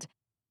friend.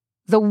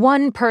 The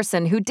one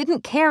person who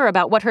didn't care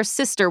about what her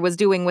sister was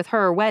doing with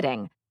her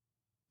wedding.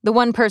 The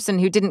one person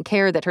who didn't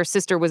care that her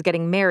sister was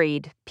getting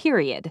married,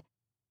 period.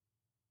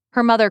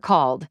 Her mother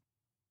called.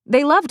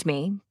 They loved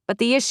me, but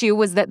the issue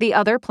was that the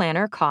other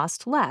planner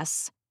cost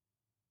less.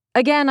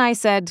 Again, I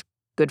said,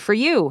 "Good for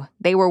you.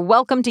 They were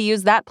welcome to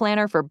use that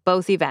planner for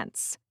both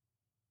events."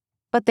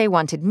 But they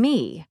wanted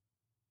me.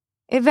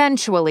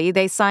 Eventually,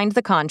 they signed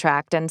the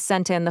contract and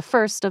sent in the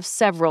first of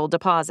several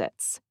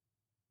deposits.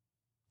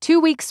 2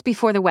 weeks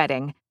before the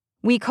wedding,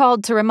 we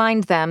called to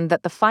remind them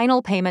that the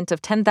final payment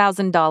of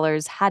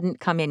 $10,000 hadn't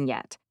come in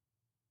yet.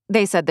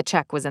 They said the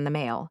check was in the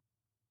mail.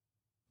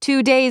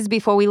 2 days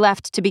before we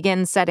left to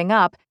begin setting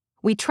up,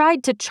 we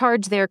tried to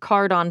charge their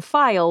card on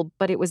file,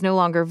 but it was no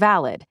longer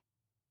valid.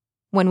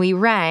 When we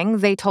rang,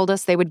 they told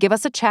us they would give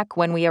us a check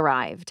when we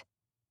arrived.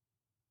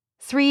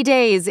 3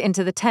 days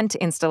into the tent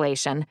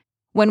installation,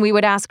 when we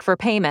would ask for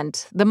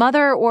payment, the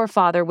mother or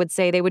father would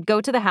say they would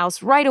go to the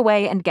house right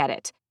away and get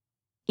it.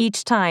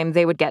 Each time,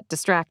 they would get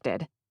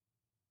distracted.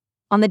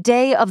 On the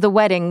day of the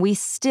wedding, we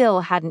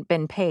still hadn't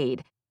been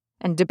paid,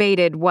 and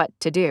debated what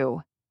to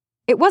do.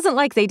 It wasn't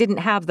like they didn't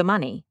have the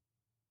money.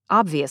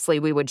 Obviously,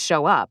 we would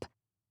show up.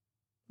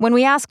 When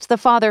we asked the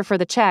father for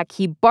the check,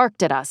 he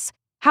barked at us.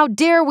 How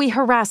dare we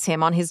harass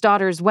him on his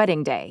daughter's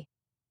wedding day?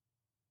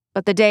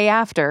 But the day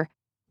after,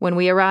 when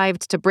we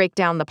arrived to break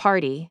down the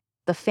party,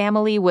 the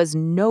family was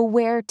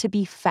nowhere to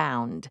be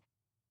found.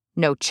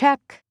 No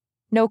check,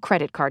 no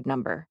credit card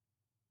number.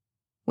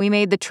 We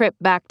made the trip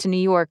back to New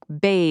York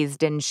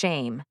bathed in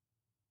shame.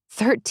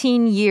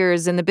 13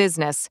 years in the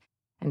business,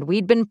 and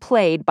we'd been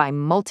played by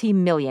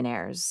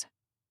multi-millionaires.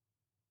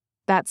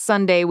 That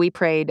Sunday, we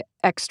prayed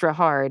extra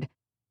hard.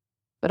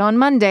 But on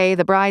Monday,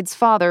 the bride's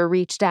father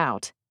reached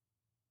out.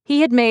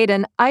 He had made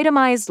an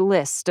itemized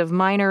list of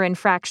minor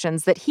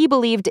infractions that he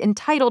believed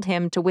entitled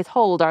him to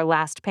withhold our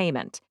last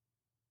payment.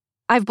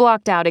 I've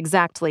blocked out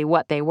exactly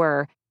what they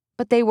were,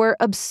 but they were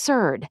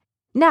absurd.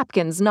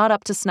 Napkins not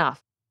up to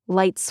snuff,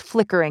 lights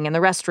flickering in the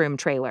restroom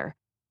trailer.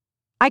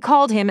 I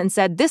called him and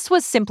said this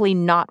was simply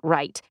not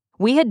right.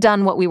 We had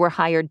done what we were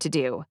hired to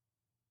do.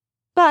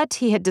 But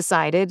he had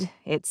decided,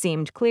 it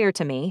seemed clear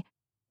to me,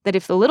 that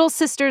if the little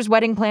sister's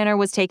wedding planner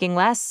was taking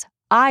less,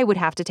 I would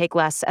have to take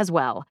less as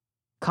well.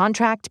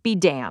 Contract be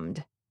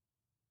damned.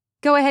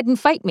 "Go ahead and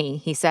fight me,"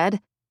 he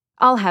said.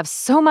 "I'll have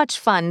so much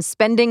fun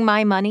spending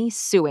my money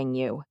suing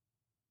you."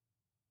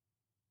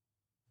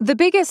 The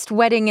biggest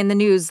wedding in the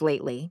news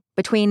lately,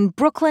 between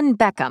Brooklyn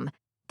Beckham,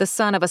 the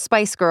son of a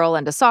Spice Girl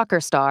and a soccer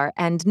star,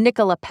 and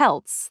Nicola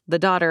Peltz, the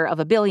daughter of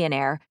a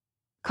billionaire,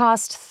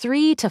 cost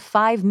 $3 to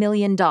 $5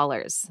 million,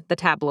 the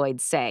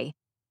tabloids say,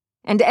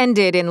 and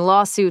ended in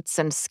lawsuits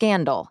and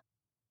scandal.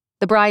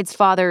 The bride's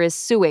father is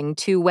suing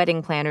 2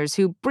 wedding planners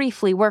who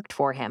briefly worked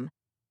for him.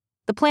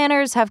 The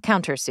planners have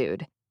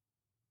countersued.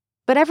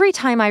 But every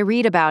time I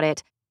read about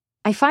it,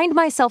 I find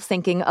myself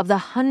thinking of the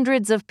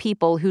hundreds of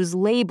people whose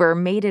labor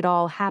made it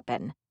all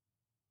happen.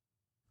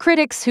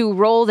 Critics who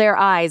roll their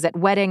eyes at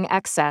wedding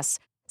excess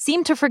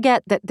seem to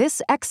forget that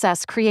this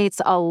excess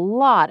creates a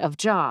lot of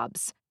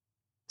jobs.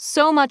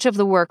 So much of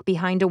the work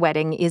behind a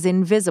wedding is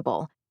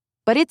invisible,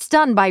 but it's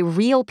done by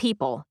real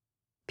people.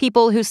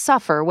 People who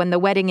suffer when the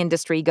wedding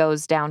industry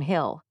goes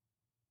downhill.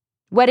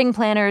 Wedding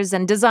planners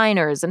and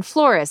designers and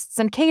florists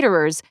and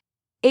caterers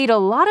ate a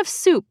lot of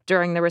soup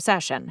during the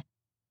recession.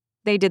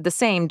 They did the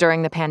same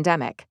during the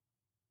pandemic.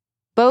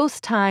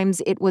 Both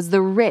times it was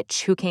the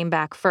rich who came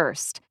back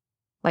first,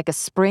 like a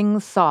spring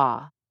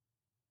thaw.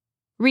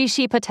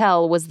 Rishi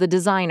Patel was the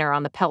designer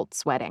on the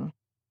Peltz wedding.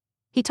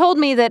 He told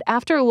me that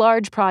after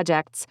large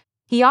projects,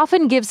 he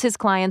often gives his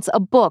clients a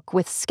book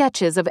with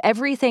sketches of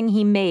everything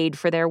he made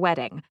for their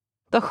wedding.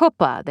 The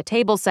chuppah, the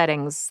table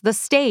settings, the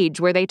stage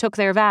where they took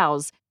their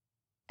vows,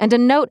 and a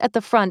note at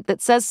the front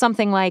that says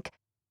something like,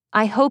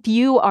 "I hope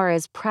you are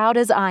as proud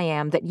as I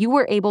am that you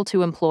were able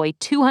to employ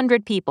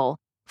 200 people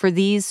for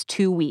these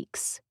 2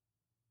 weeks."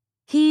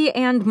 He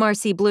and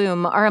Marcy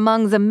Bloom are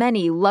among the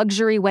many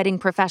luxury wedding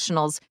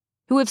professionals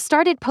who have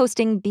started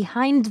posting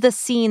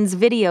behind-the-scenes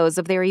videos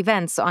of their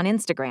events on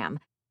Instagram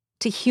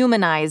to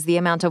humanize the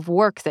amount of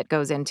work that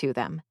goes into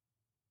them.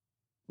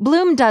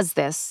 Bloom does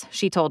this,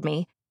 she told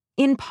me,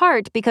 in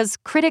part because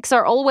critics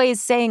are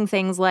always saying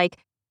things like,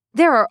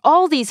 "There are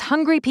all these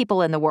hungry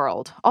people in the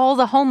world, all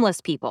the homeless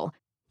people.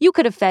 You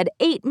could have fed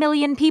 8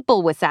 million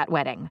people with that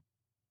wedding."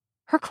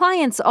 Her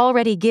clients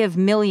already give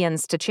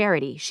millions to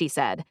charity, she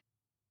said.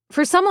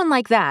 For someone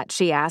like that,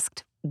 she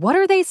asked, what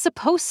are they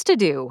supposed to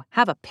do?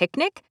 Have a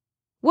picnic?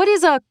 What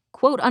is a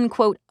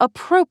quote-unquote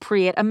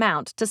appropriate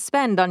amount to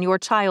spend on your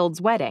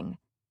child's wedding?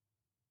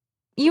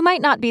 You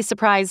might not be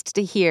surprised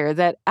to hear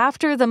that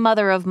after the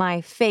mother of my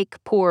fake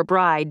poor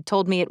bride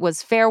told me it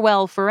was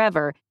farewell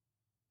forever,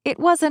 it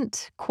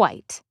wasn't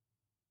quite.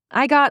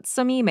 I got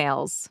some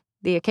emails,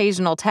 the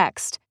occasional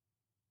text.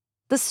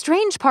 The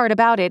strange part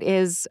about it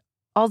is,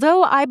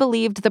 although I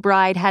believed the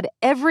bride had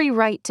every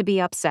right to be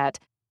upset,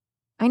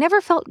 I never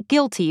felt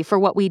guilty for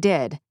what we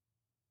did.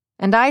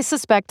 And I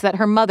suspect that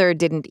her mother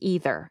didn't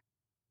either.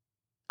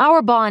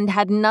 Our bond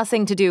had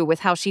nothing to do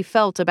with how she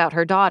felt about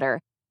her daughter,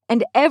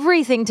 and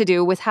everything to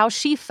do with how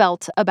she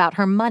felt about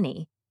her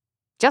money.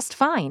 Just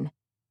fine.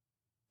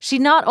 She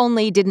not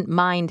only didn't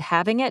mind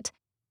having it,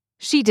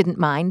 she didn't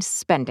mind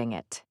spending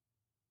it.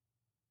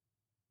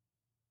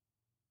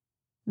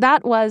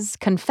 That was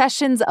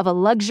Confessions of a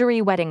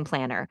Luxury Wedding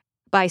Planner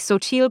by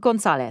Xochitl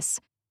Gonzalez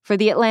for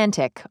The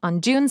Atlantic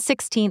on June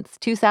 16,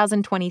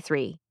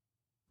 2023.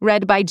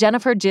 Read by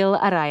Jennifer Jill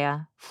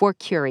Araya for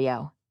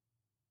Curio.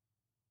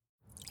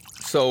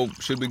 So,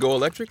 should we go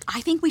electric?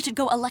 I think we should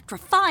go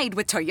electrified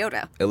with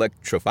Toyota.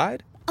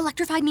 Electrified?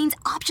 Electrified means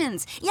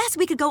options. Yes,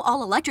 we could go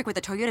all electric with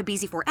the Toyota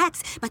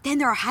BZ4X, but then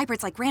there are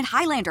hybrids like Grand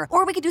Highlander,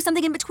 or we could do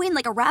something in between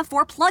like a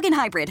RAV4 plug-in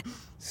hybrid.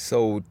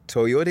 So,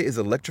 Toyota is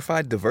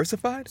electrified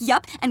diversified?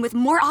 Yup, and with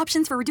more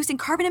options for reducing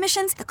carbon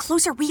emissions, the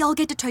closer we all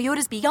get to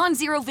Toyota's Beyond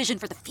Zero vision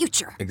for the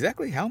future.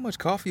 Exactly how much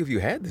coffee have you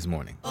had this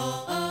morning?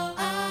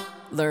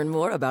 Learn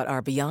more about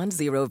our Beyond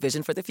Zero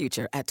vision for the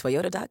future at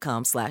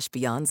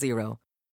toyota.com/beyond zero.